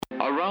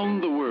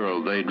Around the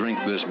world, they drink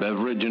this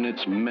beverage in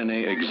its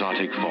many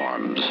exotic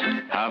forms.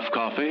 Half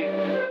coffee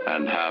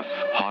and half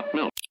hot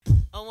milk.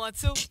 I want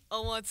to.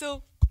 I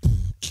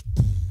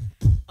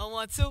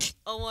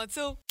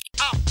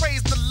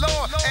praise the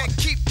Lord and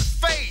keep the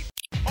faith.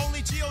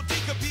 Only G.O.D.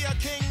 could be a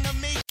king to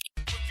me.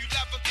 If you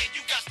love him, then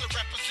you got to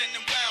represent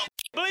him well.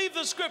 Believe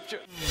the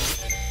scripture.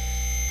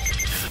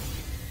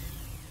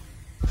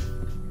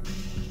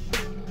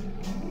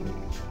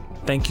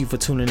 Thank you for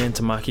tuning in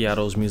to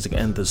Macchiato's Music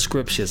and the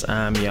Scriptures.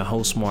 I'm your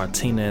host,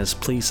 Martinez.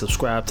 Please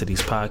subscribe to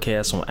these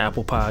podcasts on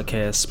Apple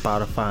Podcasts,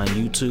 Spotify, and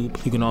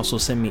YouTube. You can also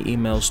send me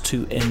emails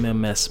to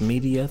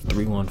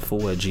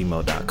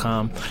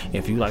mmsmedia314@gmail.com.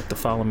 If you like to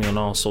follow me on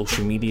all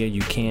social media,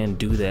 you can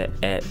do that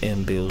at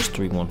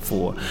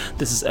mbills314.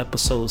 This is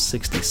episode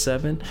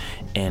 67,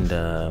 and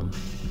I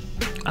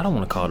don't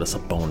want to call this a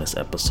bonus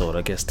episode.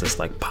 I guess this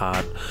like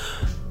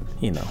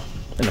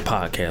in the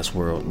podcast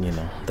world,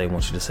 they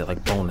want you to say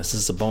like bonus. This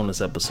is a bonus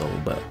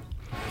episode, but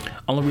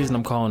only reason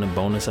I'm calling it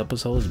bonus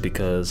episodes is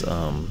because,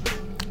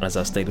 as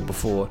I stated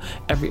before,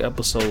 every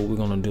episode we're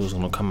gonna do is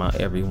gonna come out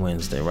every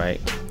Wednesday,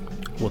 right?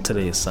 Well,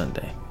 today is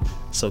Sunday,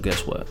 so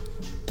guess what?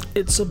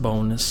 It's a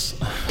bonus.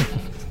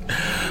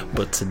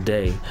 But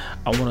today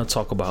I want to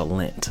talk about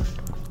Lent.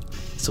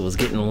 So it's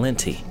getting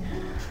Lenty.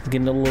 It's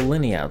getting a little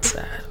Lenty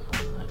outside.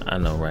 I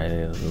know, right?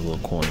 It's a little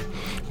corny,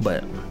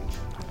 but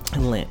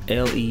Lent,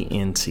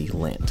 L-E-N-T,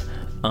 Lent.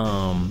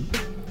 A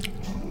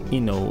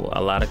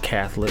lot of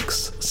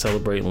Catholics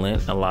celebrate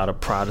Lent. A lot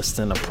of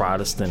Protestant. A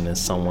Protestant is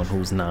someone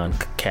who's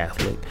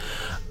non-Catholic.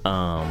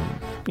 A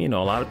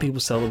lot of people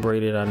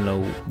celebrate it. I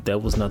know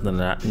that was nothing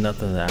that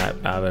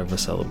I've ever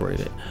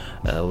celebrated.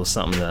 It was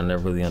something that I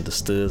never really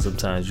understood.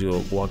 Sometimes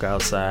you'll walk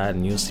outside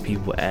and you'll see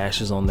people with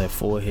ashes on their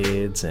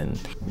foreheads, and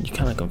you're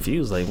kind of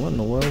confused, like, what in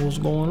the world was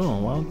going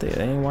on? Why they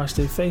ain't washed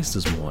their face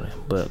this morning?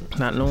 But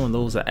not knowing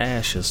those are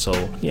ashes, so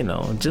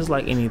just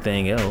like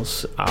anything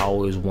else, I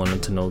always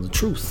wanted to know the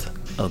truth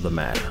of the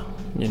matter.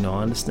 I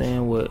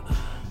understand what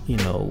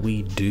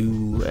we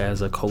do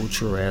as a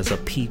culture, as a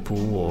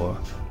people, or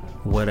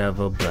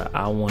whatever, but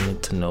I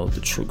wanted to know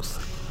the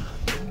truth.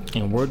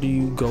 And where do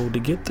you go to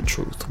get the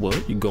truth? Well,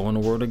 you go in the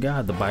Word of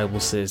God. The Bible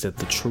says that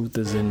the truth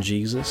is in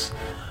Jesus.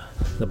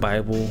 The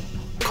Bible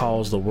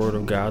calls the Word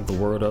of God the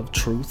Word of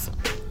truth.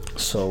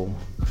 So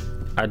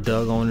I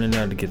dug on in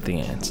there to get the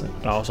answer.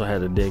 I also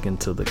had to dig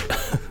into the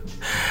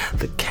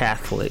the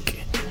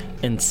Catholic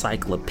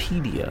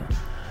encyclopedia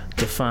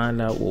to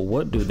find out, well,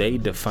 what do they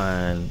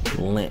define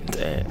Lent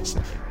as?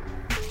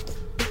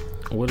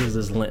 What is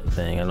this Lent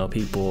thing? I know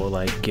people are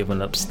like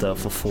giving up stuff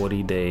for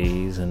 40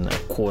 days. And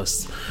of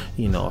course,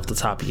 off the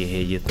top of your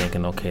head, you're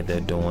thinking, okay, they're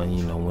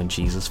doing, when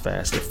Jesus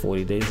fasted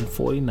 40 days and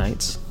 40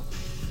 nights.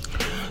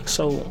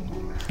 So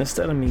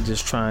instead of me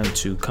just trying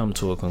to come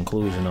to a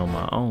conclusion on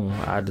my own,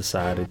 I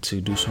decided to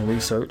do some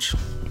research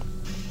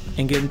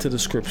and get into the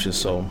scriptures.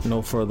 So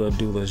no further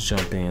ado, let's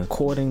jump in.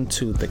 According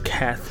to the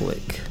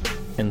Catholic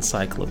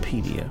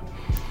encyclopedia,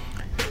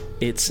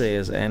 it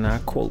says, and I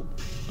quote,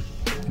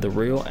 "The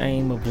real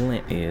aim of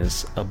Lent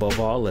is, above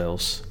all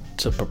else,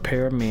 to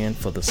prepare men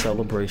for the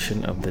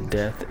celebration of the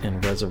death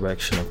and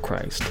resurrection of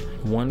Christ.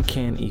 One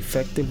can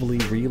effectively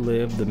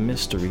relive the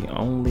mystery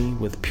only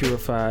with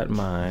purified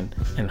mind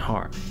and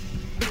heart.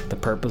 The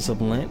purpose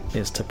of Lent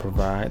is to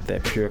provide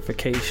that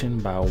purification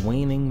by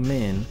weaning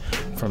men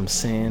from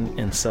sin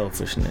and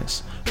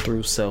selfishness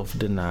through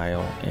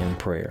self-denial and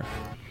prayer,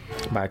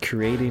 by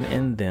creating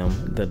in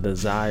them the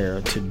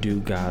desire to do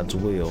God's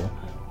will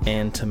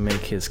and to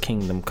make his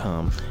kingdom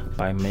come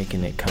by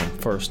making it come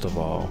first of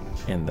all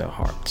in their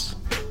hearts."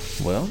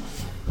 Well,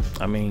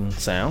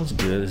 sounds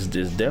good. It's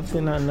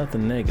definitely not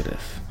nothing negative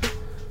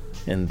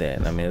in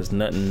that. There's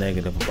nothing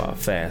negative about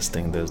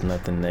fasting. There's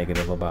nothing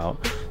negative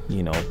about,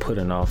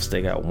 putting off,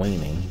 they got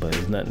weaning, but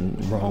there's nothing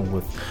wrong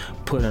with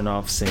putting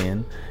off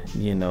sin.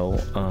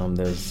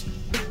 There's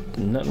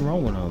nothing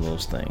wrong with all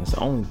those things. The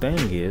only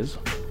thing is,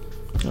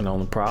 and the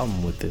only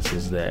problem with this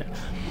is that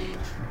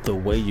the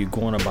way you're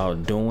going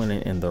about doing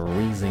it and the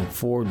reason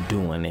for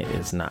doing it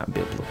is not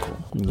biblical,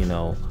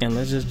 and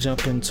let's just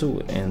jump into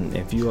it. And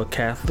if you're a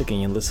Catholic and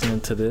you're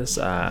listening to this,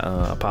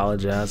 I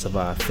apologize if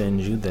I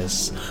offend you.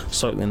 That's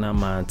certainly not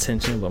my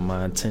intention, but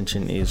my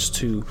intention is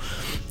to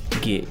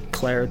get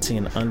clarity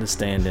and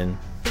understanding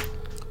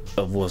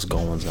of what's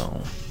going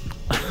on.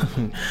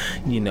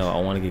 I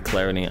want to get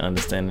clarity and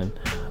understanding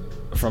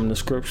from the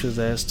scriptures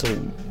as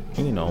to,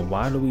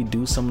 why do we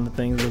do some of the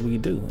things that we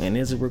do, and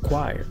is it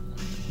required?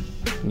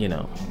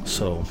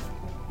 So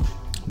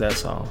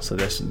that's all. So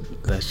that's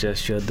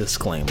just your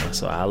disclaimer.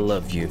 So I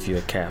love you if you're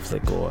a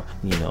Catholic, or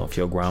if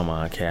your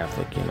grandma a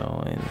Catholic,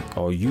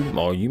 or you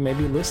may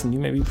be listening, you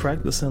may be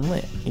practicing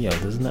Lent.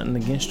 There's nothing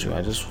against you.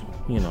 I just,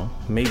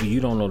 maybe you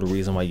don't know the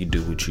reason why you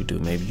do what you do.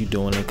 Maybe you're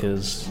doing it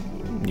because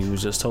you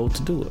was just told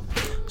to do it.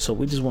 So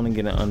we just want to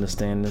get an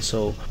understanding.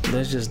 So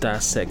let's just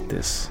dissect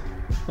this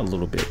a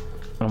little bit.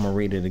 I'm gonna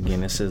read it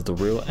again. It says, "The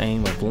real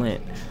aim of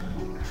Lent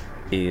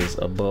is,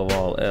 above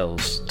all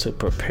else, to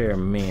prepare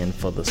men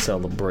for the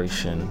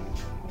celebration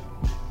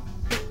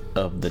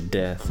of the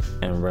death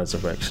and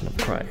resurrection of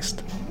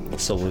Christ.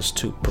 So it's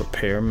to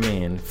prepare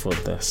men for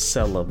the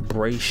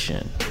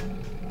celebration.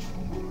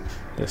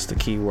 That's the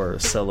key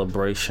word,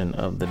 celebration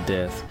of the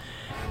death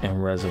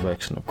and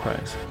resurrection of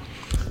Christ.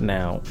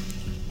 Now,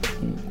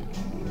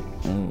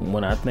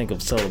 when I think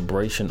of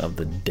celebration of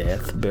the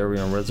death,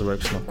 burial, and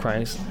resurrection of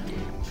Christ,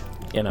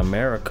 in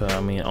America, I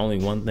mean, only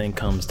one thing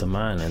comes to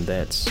mind, and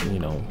that's,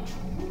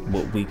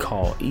 what we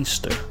call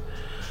Easter.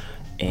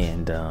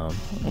 And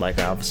like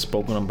I've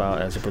spoken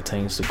about as it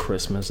pertains to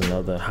Christmas and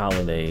other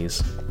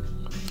holidays,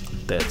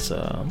 that's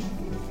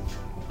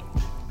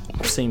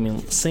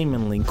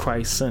seemingly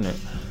Christ-centered.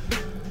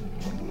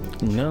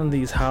 None of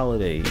these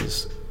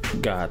holidays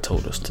God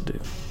told us to do.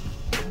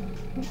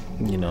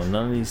 None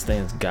of these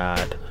things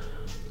God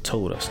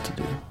told us to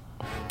do.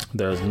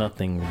 There's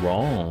nothing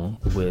wrong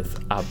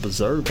with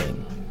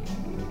observing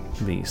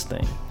these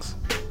things,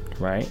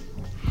 right?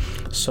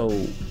 So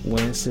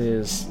when it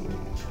says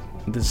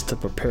this is to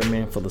prepare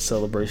men for the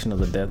celebration of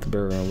the death,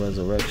 burial, and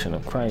resurrection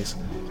of Christ,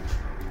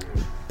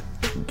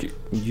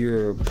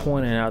 you're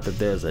pointing out that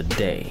there's a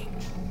day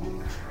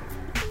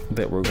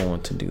that we're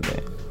going to do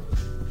that.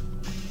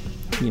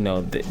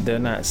 They're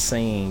not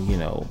saying,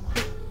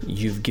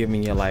 you've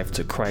given your life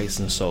to Christ,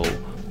 and so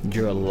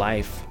your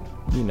life,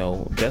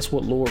 that's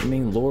what Lord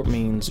means. Lord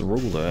means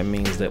ruler. It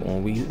means that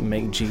when we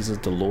make Jesus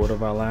the Lord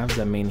of our lives,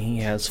 that means he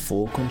has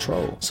full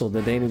control. So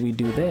the day that we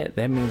do that,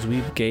 that means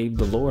we've gave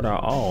the Lord our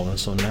all. And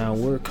so now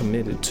we're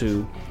committed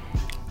to,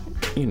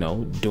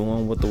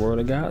 doing what the word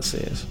of God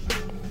says.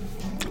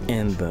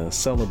 And the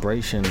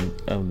celebration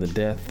of the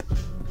death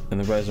and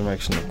the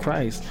resurrection of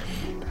Christ,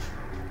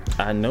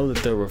 I know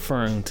that they're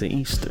referring to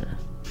Easter.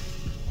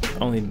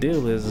 Only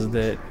deal is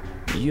that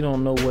you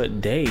don't know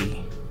what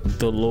day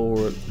the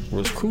Lord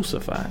was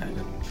crucified.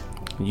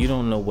 You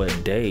don't know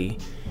what day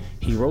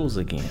he rose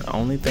again.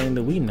 Only thing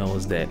that we know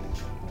is that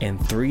in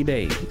 3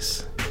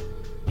 days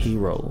he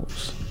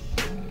rose.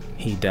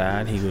 He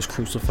died, he was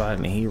crucified,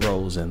 and he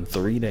rose in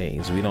 3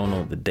 days. We don't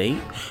know the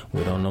date,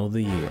 we don't know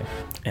the year.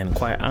 And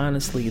quite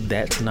honestly,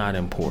 that's not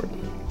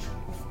important.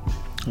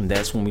 And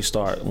that's when we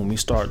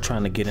start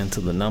trying to get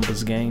into the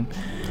numbers game,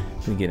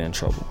 we get in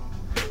trouble.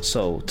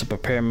 So to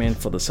prepare men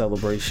for the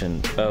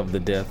celebration of the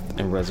death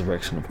and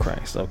resurrection of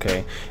Christ,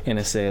 okay? And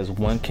it says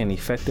one can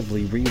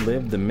effectively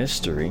relive the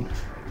mystery.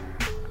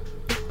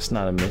 It's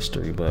not a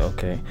mystery, but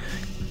okay.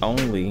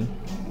 Only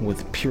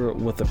with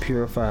a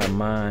purified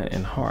mind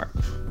and heart.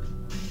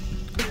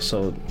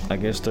 So I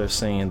guess they're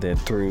saying that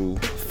through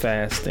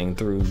fasting,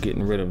 through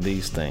getting rid of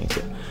these things,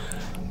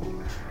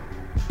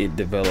 it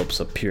develops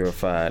a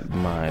purified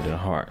mind and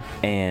heart.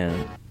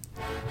 And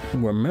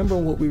remember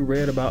what we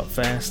read about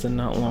fasting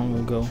not long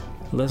ago?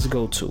 Let's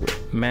go to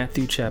it.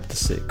 Matthew chapter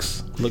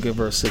 6. Look at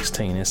verse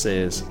 16. It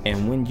says,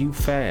 and when you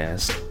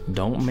fast,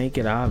 don't make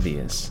it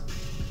obvious.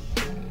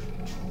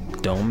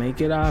 Don't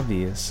make it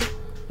obvious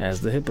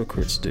as the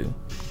hypocrites do,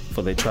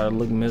 for they try to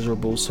look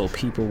miserable so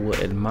people will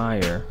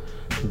admire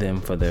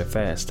them for their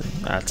fasting.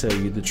 I tell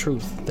you the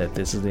truth that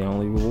this is the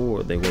only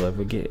reward they will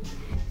ever get.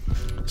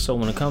 So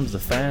when it comes to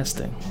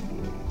fasting,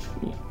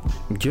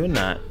 you're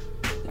not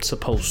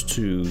supposed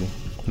to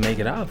make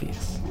it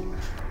obvious.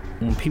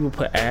 When people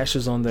put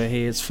ashes on their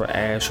heads for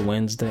Ash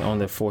Wednesday, on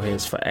their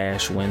foreheads for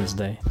Ash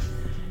Wednesday,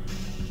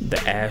 the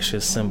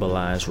ashes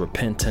symbolize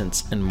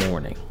repentance and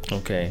mourning.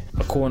 Okay,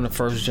 according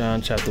to 1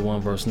 John chapter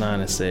 1 verse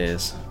 9, it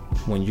says,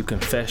 when you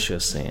confess your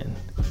sin,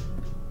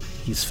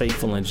 he's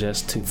faithful and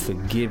just to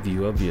forgive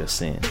you of your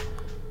sin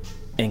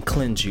and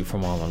cleanse you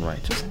from all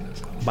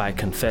unrighteousness by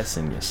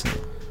confessing your sin.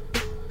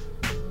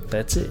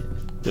 That's it.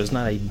 There's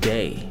not a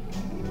day.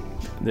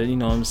 You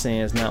know what I'm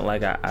saying? It's not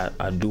like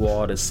I do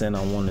all the sin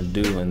I want to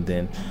do and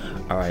then,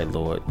 all right,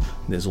 Lord,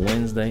 this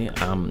Wednesday,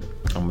 I'm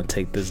going to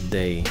take this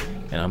day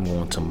and I'm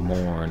going to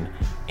mourn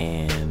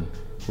and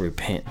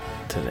repent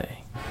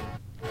today.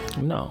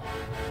 No,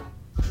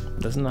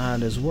 that's not how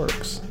this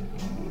works.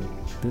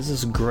 This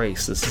is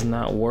grace. This is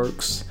not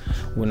works.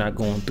 We're not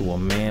going through a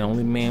man.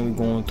 Only man we're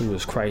going through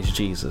is Christ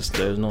Jesus.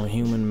 There's no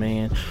human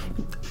man.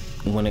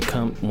 When it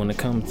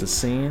comes to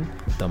sin,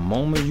 the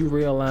moment you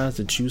realize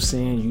that you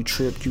sinned, you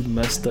tripped, you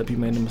messed up, you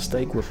made a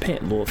mistake,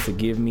 repent. Lord,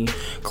 forgive me,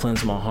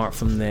 cleanse my heart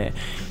from that,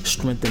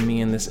 strengthen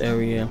me in this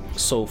area,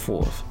 so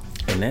forth.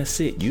 And that's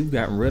it. You've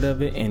gotten rid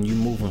of it and you're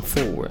moving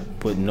forward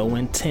with no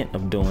intent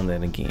of doing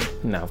that again.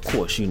 Now, of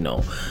course,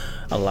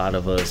 a lot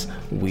of us,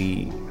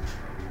 we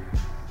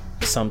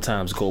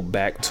sometimes go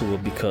back to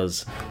it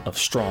because of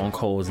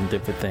strongholds and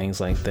different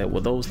things like that.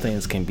 Well, those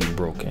things can be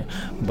broken.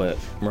 But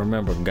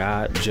remember,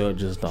 God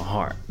judges the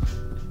heart.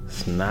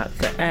 It's not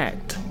the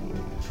act,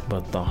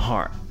 but the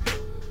heart.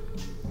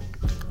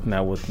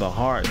 Now, with the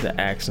heart, the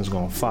action's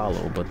going to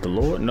follow. But the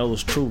Lord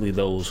knows truly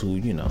those who,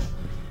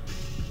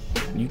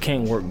 you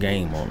can't work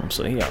game on them.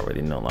 So he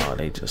already know,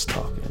 they just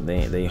talking.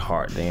 They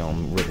heart, they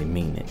don't really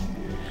mean it.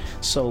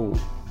 So,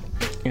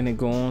 and it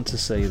go on to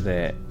say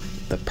that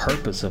the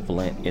purpose of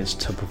Lent is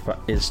to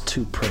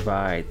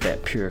provide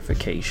that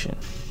purification.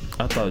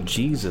 I thought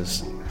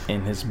Jesus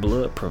and his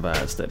blood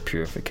provides that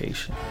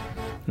purification.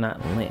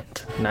 not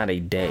Lent, not a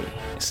day.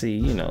 See,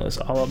 you know, it's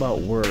all about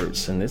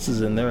words, and this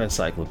is in their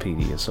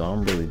encyclopedia, so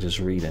I'm really just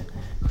reading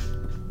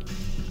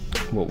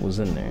what was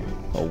in there,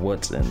 or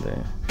what's in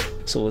there.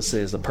 So it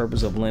says the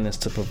purpose of Lent is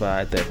to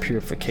provide that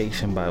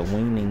purification by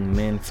weaning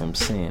men from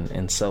sin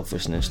and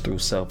selfishness through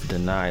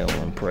self-denial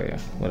and prayer.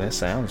 Well, that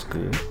sounds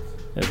good.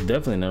 There's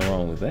definitely nothing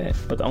wrong with that.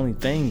 But the only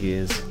thing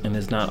is, and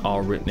it's not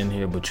all written in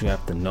here, but you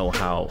have to know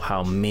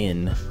how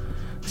men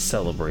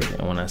celebrate it.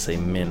 And when I say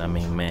men, I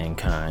mean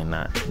mankind,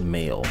 not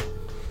male,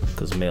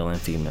 because male and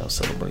female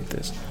celebrate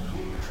this.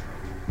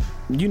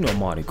 You know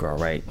Mardi Gras,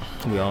 right?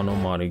 We all know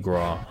Mardi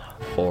Gras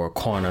or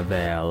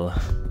Carnival,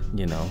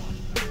 you know.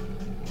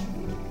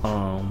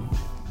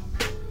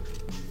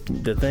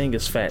 The thing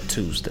is Fat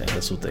Tuesday.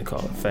 That's what they call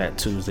it. Fat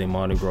Tuesday.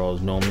 Mardi Gras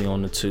is normally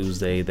on the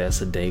Tuesday.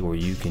 That's a day where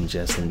you can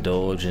just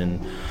indulge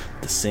in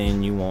the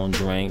sin you want,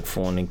 drink,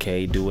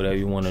 fornicate, do whatever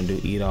you want to do,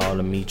 eat all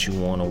the meat you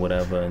want or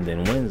whatever. And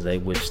then Wednesday,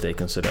 which they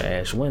consider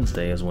Ash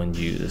Wednesday, is when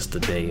it's the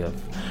day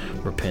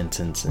of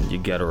repentance, and you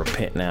gotta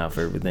repent now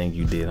for everything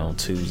you did on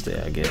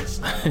Tuesday, I guess.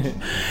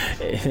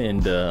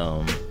 And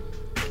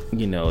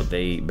you know,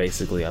 they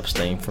basically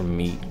abstain from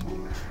meat,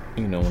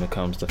 you know, when it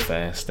comes to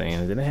fasting.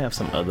 And then they have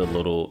some other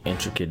little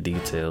intricate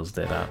details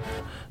that I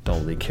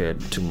don't really care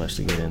too much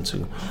to get into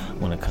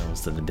when it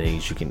comes to the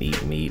days you can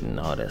eat meat and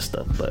all that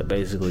stuff. But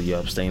basically, you're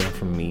abstaining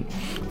from meat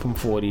from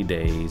 40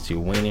 days. You're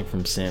weaning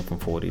from sin from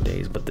 40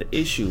 days. But the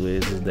issue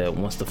is that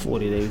once the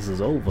 40 days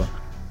is over,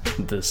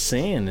 the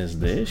sin is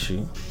the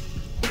issue.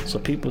 So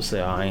people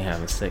say, oh, I ain't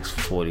having sex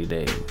for 40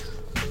 days.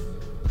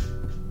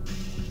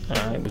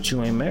 Alright, but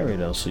you ain't married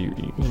though, so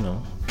you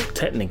know,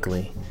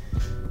 technically,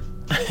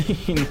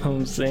 you know what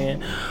I'm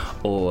saying?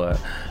 Or,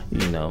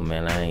 you know,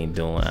 man, I ain't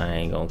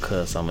gonna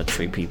cuss, I'm gonna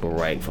treat people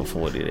right for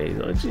 40 days.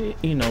 Or,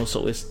 you know,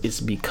 so it's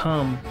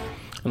become,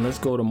 and let's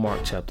go to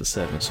Mark chapter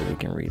 7 so we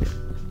can read it.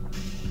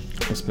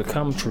 It's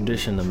become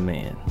tradition of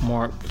man.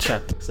 Mark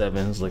chapter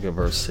 7, let's look at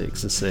verse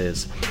 6. It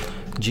says,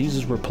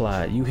 Jesus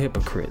replied, "You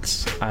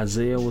hypocrites,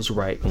 Isaiah was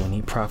right when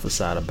he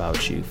prophesied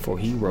about you, for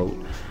he wrote,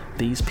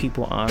 'These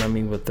people honor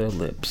me with their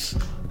lips,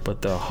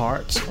 but their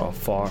hearts are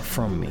far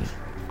from me.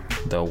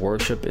 Their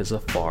worship is a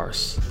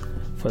farce,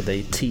 for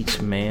they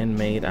teach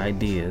man-made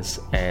ideas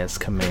as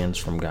commands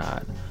from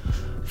God.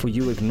 For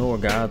you ignore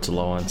God's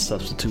law and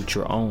substitute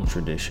your own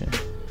tradition.'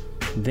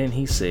 Then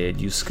he said,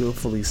 'You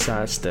skillfully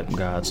sidestep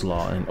God's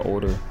law in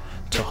order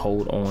to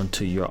hold on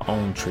to your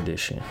own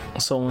tradition.'"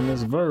 So in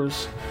this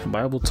verse, the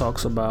Bible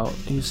talks about,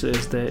 he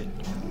says that,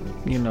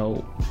 you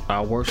know,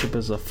 our worship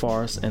is a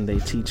farce and they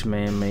teach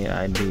man-made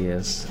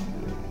ideas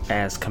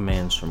as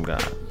commands from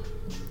God.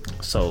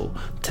 So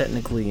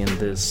technically in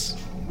this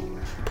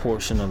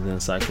portion of the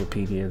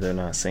encyclopedia, they're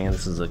not saying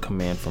this is a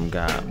command from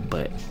God,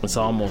 but it's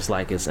almost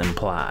like it's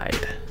implied.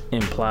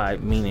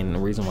 Implied meaning, the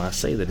reason why I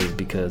say that is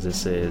because it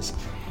says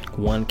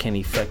one can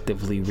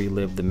effectively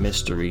relive the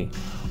mystery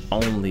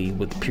only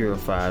with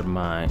purified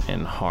mind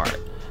and heart.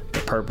 The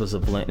purpose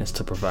of Lent is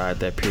to provide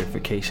that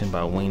purification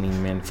by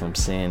weaning men from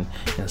sin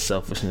and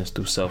selfishness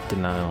through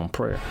self-denial and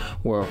prayer.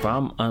 Well, if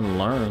I'm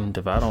unlearned,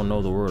 if I don't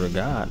know the word of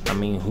God, I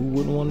mean, who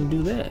wouldn't want to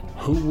do that?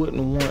 Who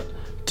wouldn't want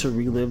to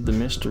relive the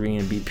mystery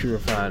and be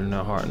purified in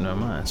their heart and their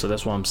mind? So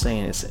that's why I'm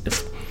saying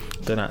it's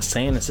they're not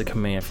saying it's a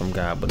command from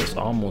God, but it's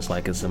almost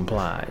like it's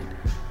implied.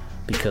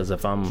 Because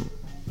if I'm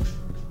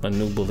a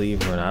new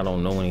believer and I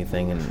don't know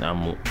anything and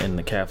I'm in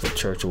the Catholic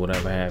Church or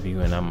whatever have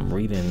you, and I'm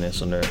reading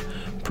this and they're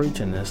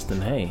preaching this,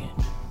 then hey,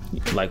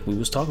 like we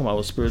was talking about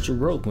with spiritual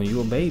growth, when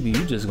you're a baby,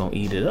 you just gonna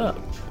eat it up.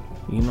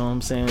 You know what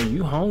I'm saying?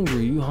 You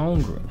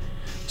hungry.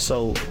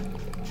 So,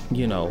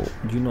 you know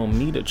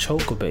meat to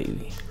choke a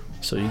baby.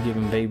 So you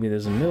giving baby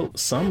this milk,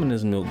 some of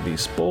this milk be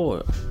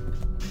spoiled.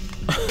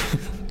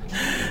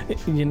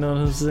 You know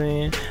what I'm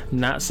saying?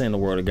 Not saying the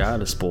word of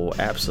God is spoiled,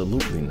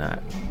 absolutely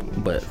not.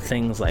 But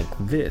things like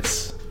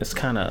this,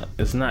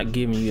 it's not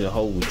giving you the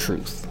whole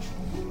truth.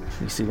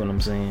 You see what I'm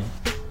saying?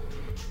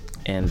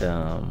 And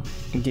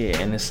yeah,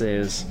 and it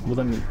says,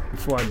 well,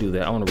 before I do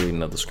that, I want to read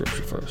another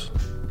scripture first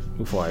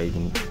before I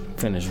even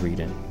finish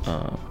reading.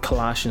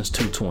 Colossians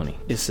 2:20.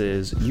 It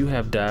says, "You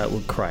have died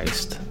with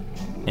Christ,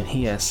 and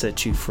he has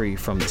set you free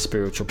from the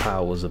spiritual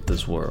powers of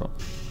this world.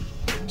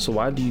 So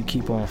why do you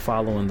keep on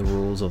following the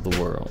rules of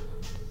the world,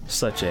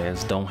 such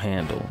as don't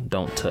handle,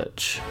 don't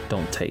touch,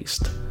 don't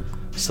taste?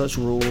 Such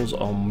rules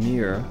are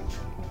mere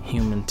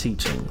human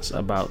teachings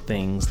about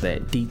things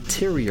that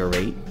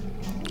deteriorate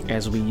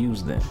as we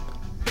use them.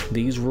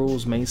 These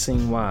rules may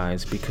seem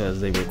wise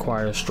because they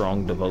require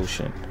strong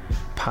devotion,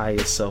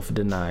 pious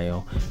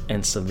self-denial,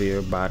 and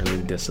severe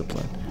bodily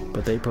discipline,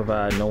 but they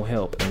provide no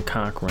help in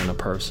conquering a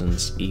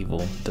person's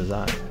evil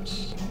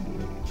desires."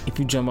 If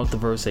you jump up to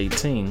verse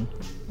 18,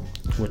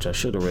 which I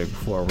should have read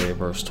before I read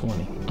verse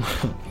 20,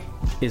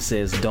 It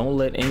says, don't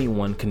let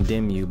anyone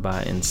condemn you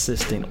by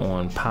insisting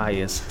on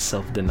pious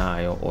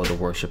self-denial or the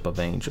worship of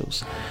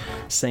angels,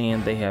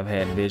 saying they have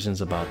had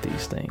visions about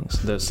these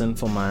things. Their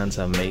sinful minds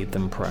have made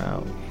them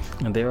proud,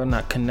 and they are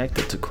not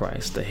connected to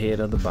Christ, the head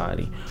of the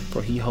body,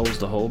 for he holds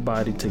the whole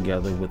body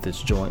together with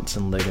its joints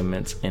and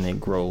ligaments, and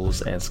it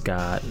grows as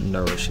God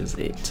nourishes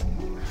it.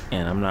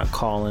 And I'm not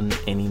calling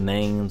any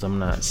names. I'm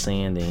not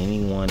saying that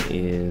anyone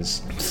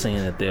is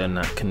saying that they're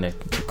not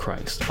connected to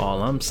Christ.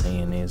 All I'm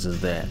saying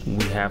is that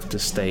we have to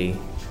stay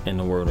in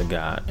the Word of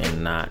God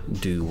and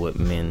not do what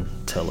men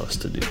tell us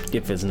to do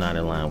if it's not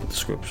in line with the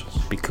scriptures.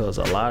 Because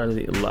a lot of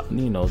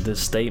this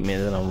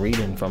statement that I'm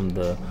reading from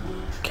the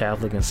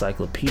Catholic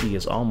Encyclopedia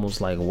is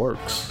almost like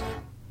works.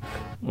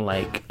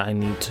 Like I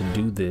need to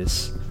do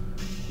this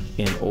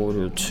in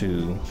order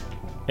to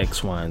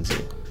X, Y, and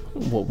Z.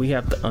 What we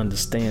have to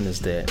understand is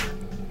that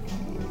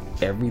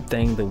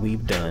everything that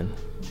we've done,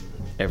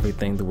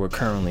 everything that we're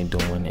currently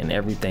doing, and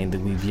everything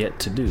that we've yet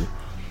to do,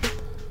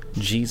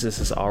 Jesus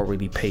has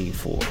already paid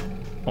for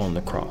on the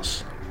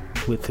cross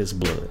with his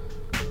blood,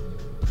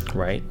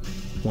 right?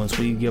 Once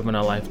we've given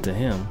our life to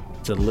him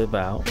to live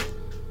out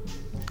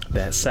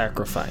that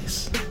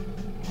sacrifice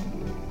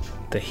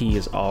that he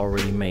has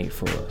already made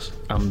for us,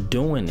 I'm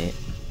doing it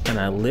and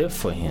I live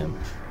for him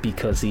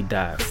because he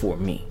died for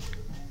me.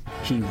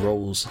 He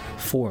rose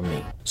for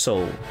me.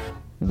 So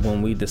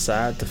when we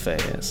decide to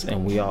fast,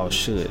 and we all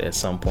should at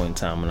some point in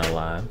time in our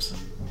lives,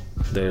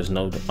 there's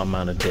no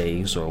amount of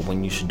days or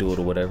when you should do it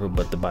or whatever,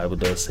 but the Bible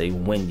does say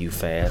when you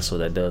fast, so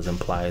that does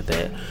imply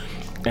that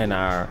in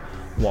our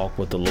walk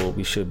with the Lord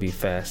we should be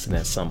fasting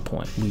at some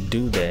point. We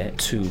do that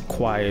to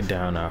quiet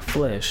down our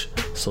flesh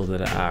so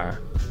that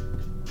our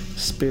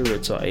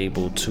spirits are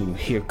able to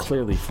hear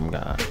clearly from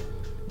God.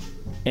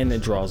 And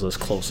it draws us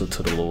closer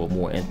to the Lord,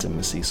 more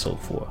intimacy, so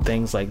forth.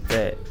 Things like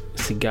that.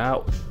 See,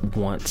 God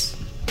wants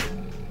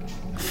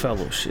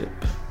fellowship.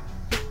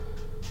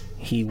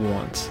 He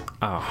wants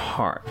our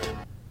heart.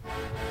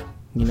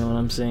 You know what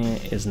I'm saying?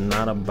 It's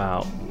not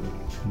about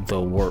the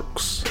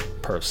works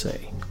per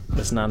se.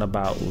 It's not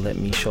about let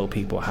me show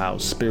people how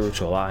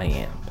spiritual I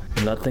am.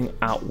 Nothing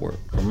outward.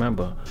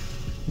 Remember,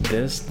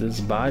 this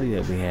body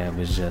that we have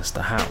is just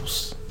a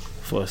house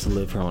for us to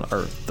live here on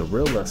earth. The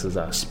real us is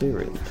our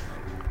spirit.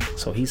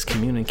 So he's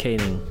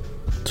communicating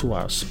to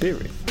our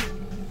spirit,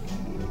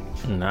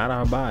 not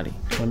our body.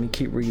 Let me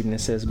keep reading. It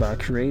says, by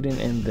creating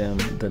in them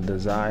the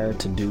desire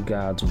to do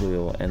God's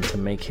will and to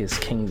make his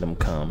kingdom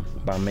come,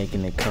 by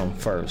making it come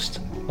first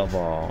of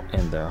all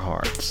in their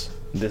hearts.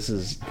 This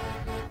is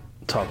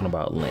talking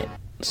about Lent.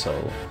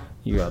 So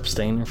you're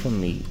abstaining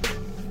from meat.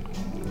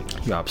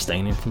 You're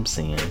abstaining from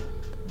sin,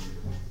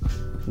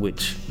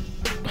 which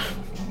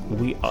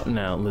we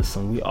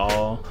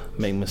all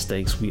make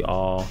mistakes. We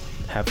all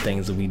have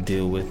things that we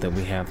deal with that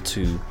we have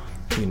to,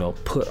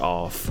 put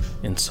off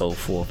and so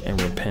forth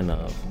and repent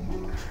of.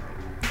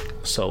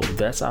 So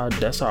that's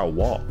our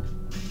walk.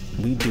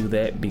 We do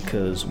that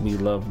because we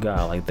love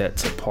God. Like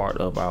that's a part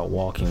of our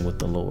walking with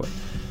the Lord.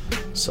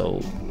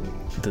 So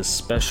this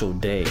special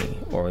day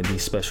or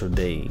these special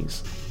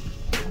days,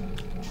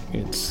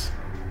 it's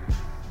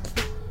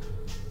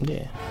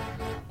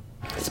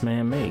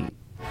man-made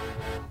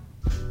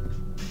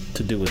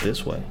to do it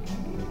this way.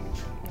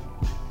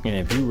 And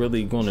if you're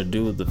really going to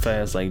do the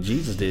fast like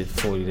Jesus did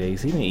for 40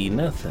 days, he didn't eat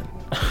nothing.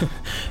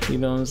 You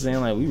know what I'm saying?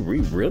 Like, we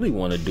really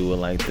want to do it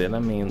like that. I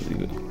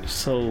mean,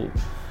 so you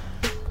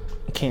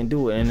can't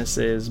do it. And it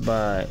says,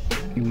 by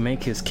you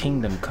make his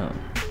kingdom come,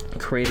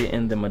 created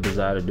in them a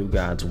desire to do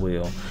God's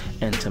will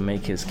and to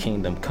make his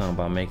kingdom come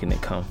by making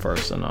it come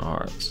first in our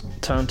hearts.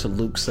 Turn to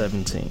Luke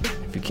 17.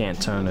 If you can't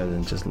turn there,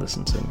 then just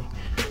listen to me.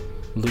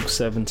 Luke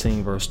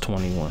 17 verse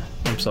 20.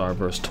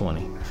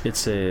 It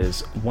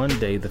says, one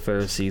day the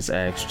Pharisees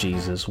asked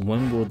Jesus,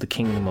 when will the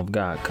kingdom of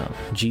God come?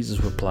 Jesus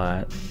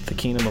replied, the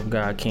kingdom of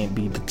God can't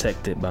be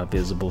detected by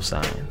visible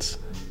signs.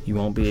 You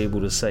won't be able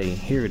to say,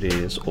 here it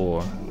is,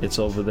 or it's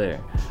over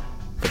there.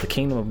 But the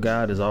kingdom of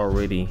God is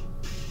already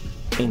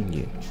in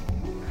you.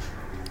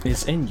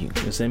 It's in you.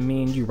 It's in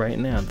me and you right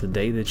now. The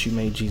day that you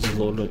made Jesus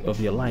Lord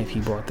of your life, he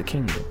brought the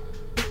kingdom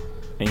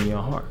in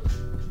your heart.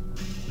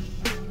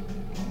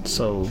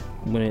 So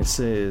when it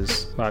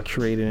says, by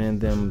creating in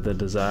them the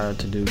desire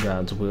to do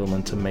God's will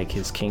and to make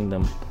his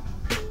kingdom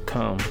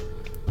come,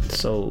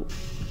 so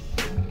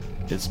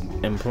it's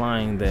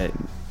implying that,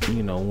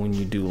 when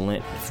you do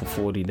Lent for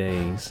 40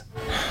 days,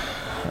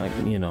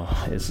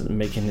 it's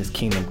making his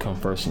kingdom come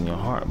first in your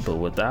heart. But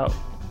without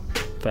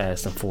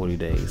fasting 40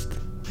 days,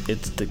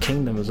 it's the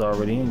kingdom is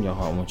already in your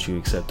heart once you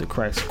accepted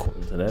Christ,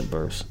 according to that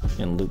verse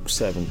in Luke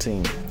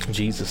 17.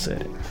 Jesus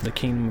said, the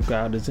kingdom of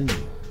God is in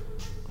you.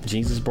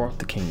 Jesus brought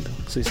the kingdom.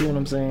 So you see what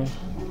I'm saying?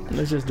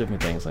 There's just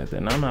different things like that.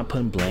 And I'm not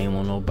putting blame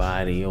on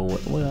nobody or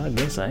what. Well, I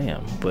guess I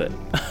am, but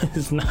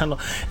it's not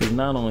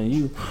on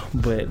you.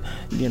 But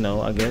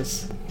I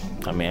guess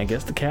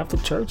the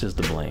Catholic Church is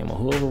to blame, or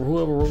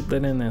whoever wrote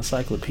that in the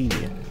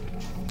encyclopedia.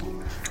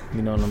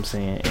 You know what I'm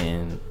saying?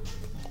 And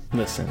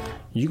listen,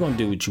 you're gonna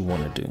do what you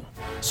want to do.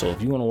 So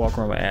if you want to walk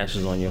around with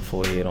ashes on your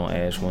forehead on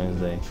Ash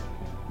Wednesday,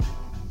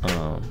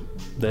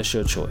 That's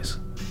your choice.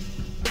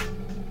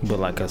 But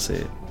like I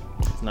said,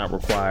 it's not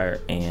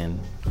required, and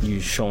you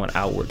showing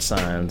outward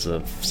signs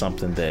of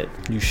something that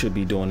you should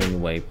be doing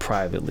anyway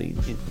privately.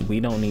 We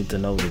don't need to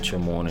know that you're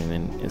mourning,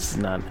 and it's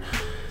not.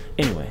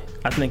 Anyway,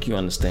 I think you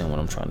understand what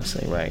I'm trying to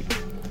say, right?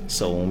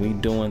 So when we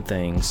doing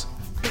things,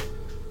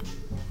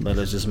 let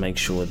us just make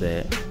sure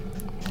that,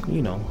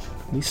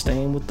 we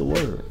staying with the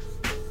word.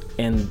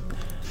 And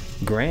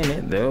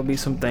granted, there'll be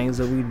some things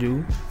that we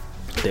do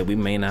that we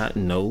may not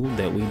know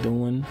that we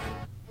doing.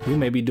 We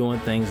may be doing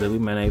things that we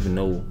may not even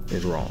know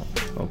is wrong.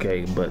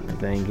 Okay, but the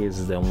thing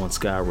is that once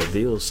God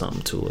reveals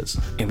something to us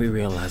and we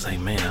realize, hey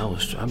man,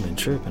 I've been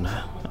tripping.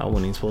 I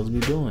wasn't even supposed to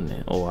be doing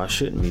that, or I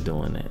shouldn't be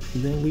doing that.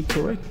 Then we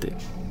correct it.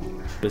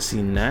 But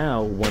see,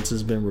 now once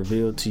it's been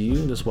revealed to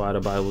you, that's why the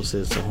Bible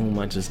says, to whom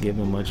much is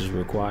given, much is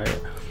required.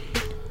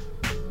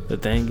 The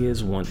thing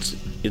is, once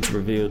it's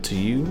revealed to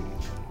you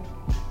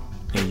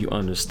and you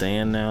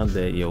understand now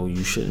that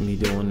you shouldn't be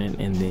doing it,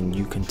 and then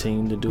you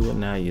continue to do it,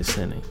 now you're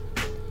sinning.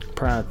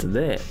 Prior to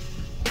that,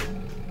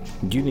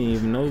 you didn't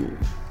even know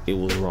it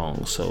was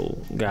wrong,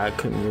 so God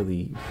couldn't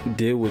really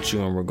deal with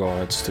you in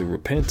regards to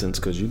repentance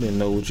because you didn't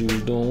know what you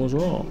was doing was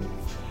wrong.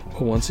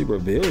 But once he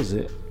reveals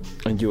it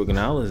and you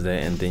acknowledge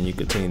that, and then you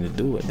continue to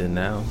do it, then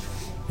now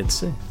it's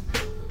sin.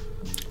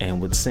 And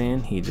with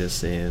sin, he just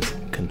says,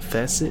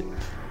 confess it,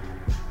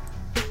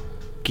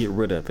 get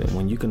rid of it.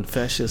 When you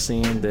confess your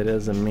sin, that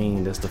doesn't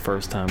mean that's the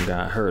first time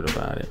God heard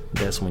about it.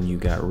 That's when you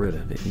got rid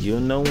of it.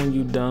 You'll know when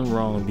you've done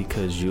wrong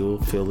because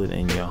you'll feel it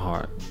in your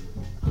heart.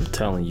 I'm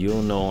telling you,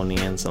 you'll know on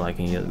the inside,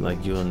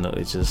 you'll know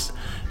it just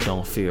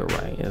don't feel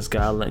right. It's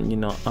God letting you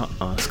know,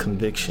 it's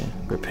conviction.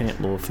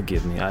 Repent, Lord,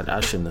 forgive me.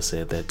 I shouldn't have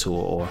said that to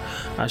her, or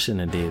I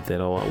shouldn't have did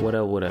that, or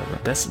whatever.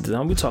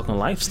 Don't be talking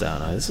lifestyle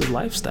now. This is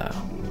lifestyle.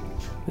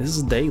 This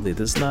is daily.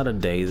 This is not a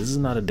day. This is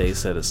not a day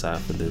set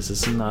aside for this.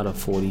 This is not a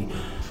 40.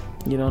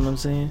 You know what I'm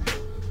saying?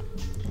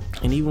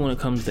 And even when it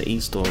comes to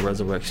Easter or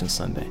Resurrection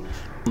Sunday,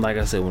 like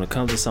I said, when it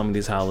comes to some of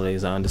these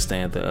holidays, I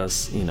understand that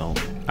us,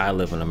 I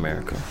live in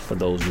America, for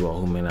those of you all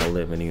who may not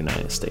live in the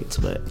United States,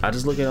 but I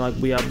just look at it like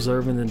we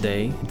observing the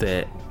day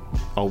that,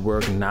 or we're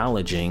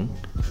acknowledging.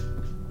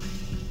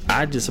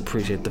 I just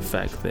appreciate the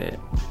fact that,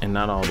 and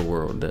not all the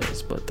world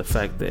does, but the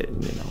fact that,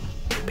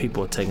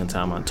 people are taking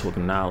time out to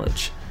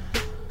acknowledge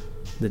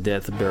the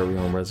death,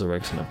 burial, and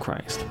resurrection of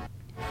Christ.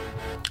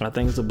 I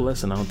think it's a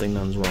blessing. I don't think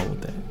nothing's wrong with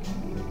that.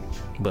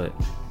 But,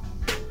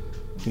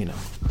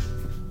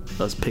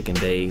 us picking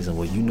days and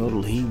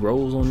he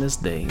rose on this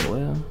day.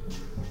 Well,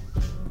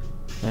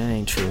 that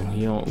ain't true.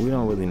 We don't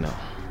really know.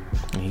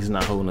 And he's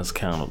not holding us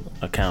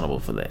accountable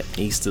for that.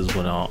 Easter's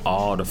when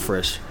all the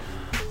fresh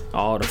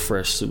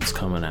suits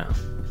coming out.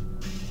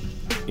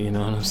 You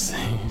know what I'm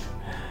saying?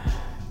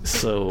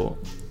 So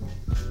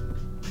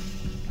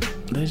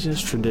there's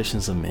just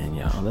traditions of men,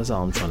 y'all. That's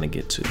all I'm trying to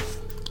get to.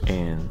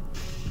 And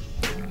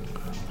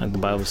like the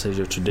Bible says,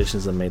 your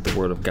traditions have made the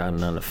word of God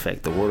none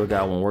effect. The word of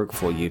God won't work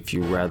for you if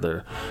you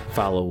rather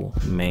follow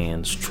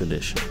man's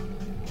tradition.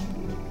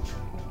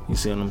 You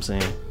see what I'm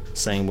saying?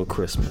 Same with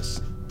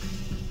Christmas.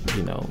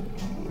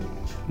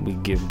 We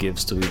give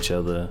gifts to each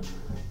other.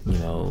 We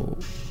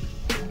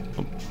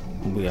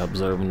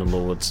observing the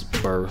Lord's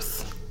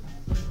birth.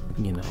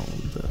 The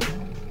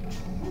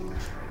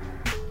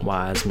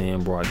wise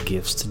men brought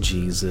gifts to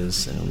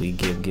Jesus, and we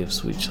give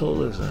gifts to each other.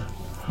 Listen.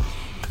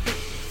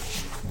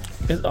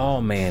 It's all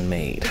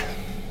man-made.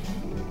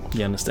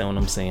 You understand what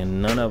I'm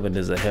saying? None of it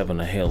is a heaven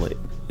or hell.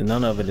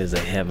 None of it is a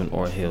heaven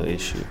or hell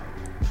issue.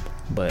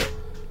 But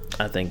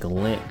I think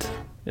Lent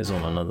is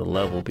on another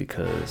level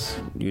because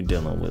you're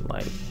dealing with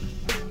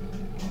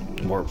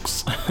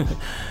works,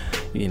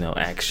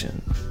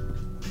 action.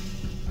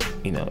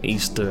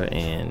 Easter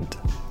and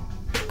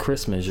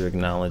Christmas, you're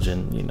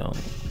acknowledging,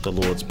 the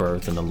Lord's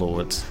birth and the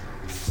Lord's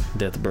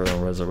death, burial,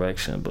 and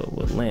resurrection. But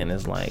with Lent,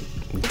 it's like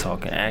we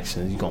talking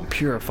actions. You're gonna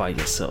purify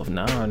yourself.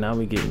 Now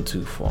we're getting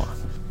too far.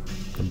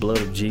 The blood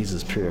of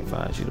Jesus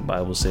purifies you. The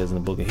Bible says in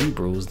the book of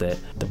Hebrews that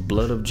the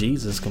blood of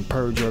Jesus can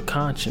purge your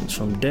conscience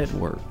from dead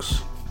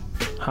works.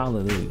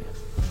 Hallelujah.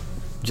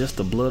 Just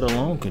the blood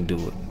alone can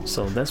do it.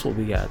 So that's what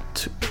we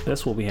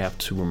have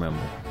to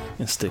remember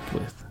and stick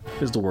with,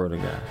 is the word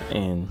of God.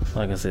 And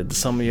like I said,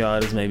 some of y'all,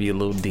 this may be a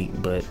little deep,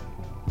 but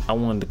I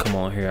wanted to come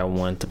on here. I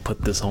wanted to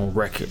put this on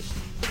record.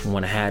 I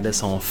want to have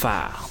this on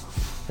file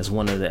as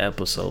one of the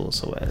episodes,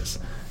 so as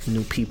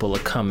new people are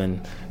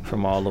coming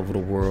from all over the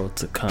world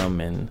to come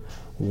and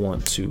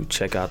want to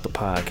check out the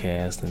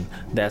podcast, and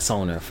that's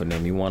on there for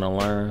them. You want to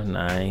learn?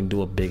 I ain't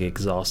do a big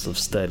exhaustive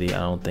study. I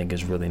don't think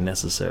it's really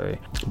necessary,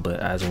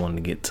 but I just wanted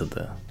to get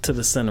to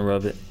the center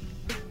of it.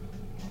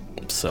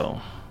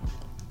 So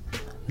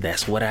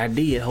that's what I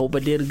did. Hope I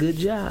did a good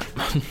job.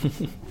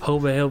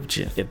 Hope it helped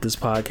you. If this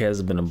podcast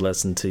has been a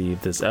blessing to you,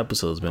 if this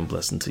episode has been a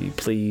blessing to you,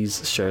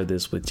 please share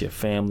this with your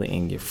family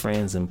and your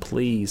friends, and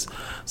please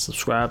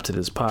subscribe to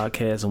this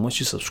podcast. And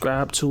once you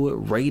subscribe to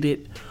it, rate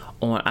it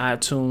on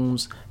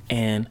iTunes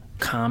and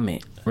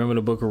comment. Remember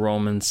the book of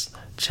Romans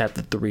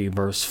chapter 3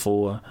 verse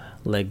 4,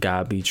 let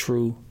God be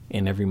true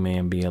and every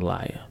man be a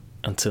liar.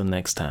 Until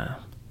next time,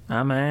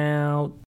 I'm out.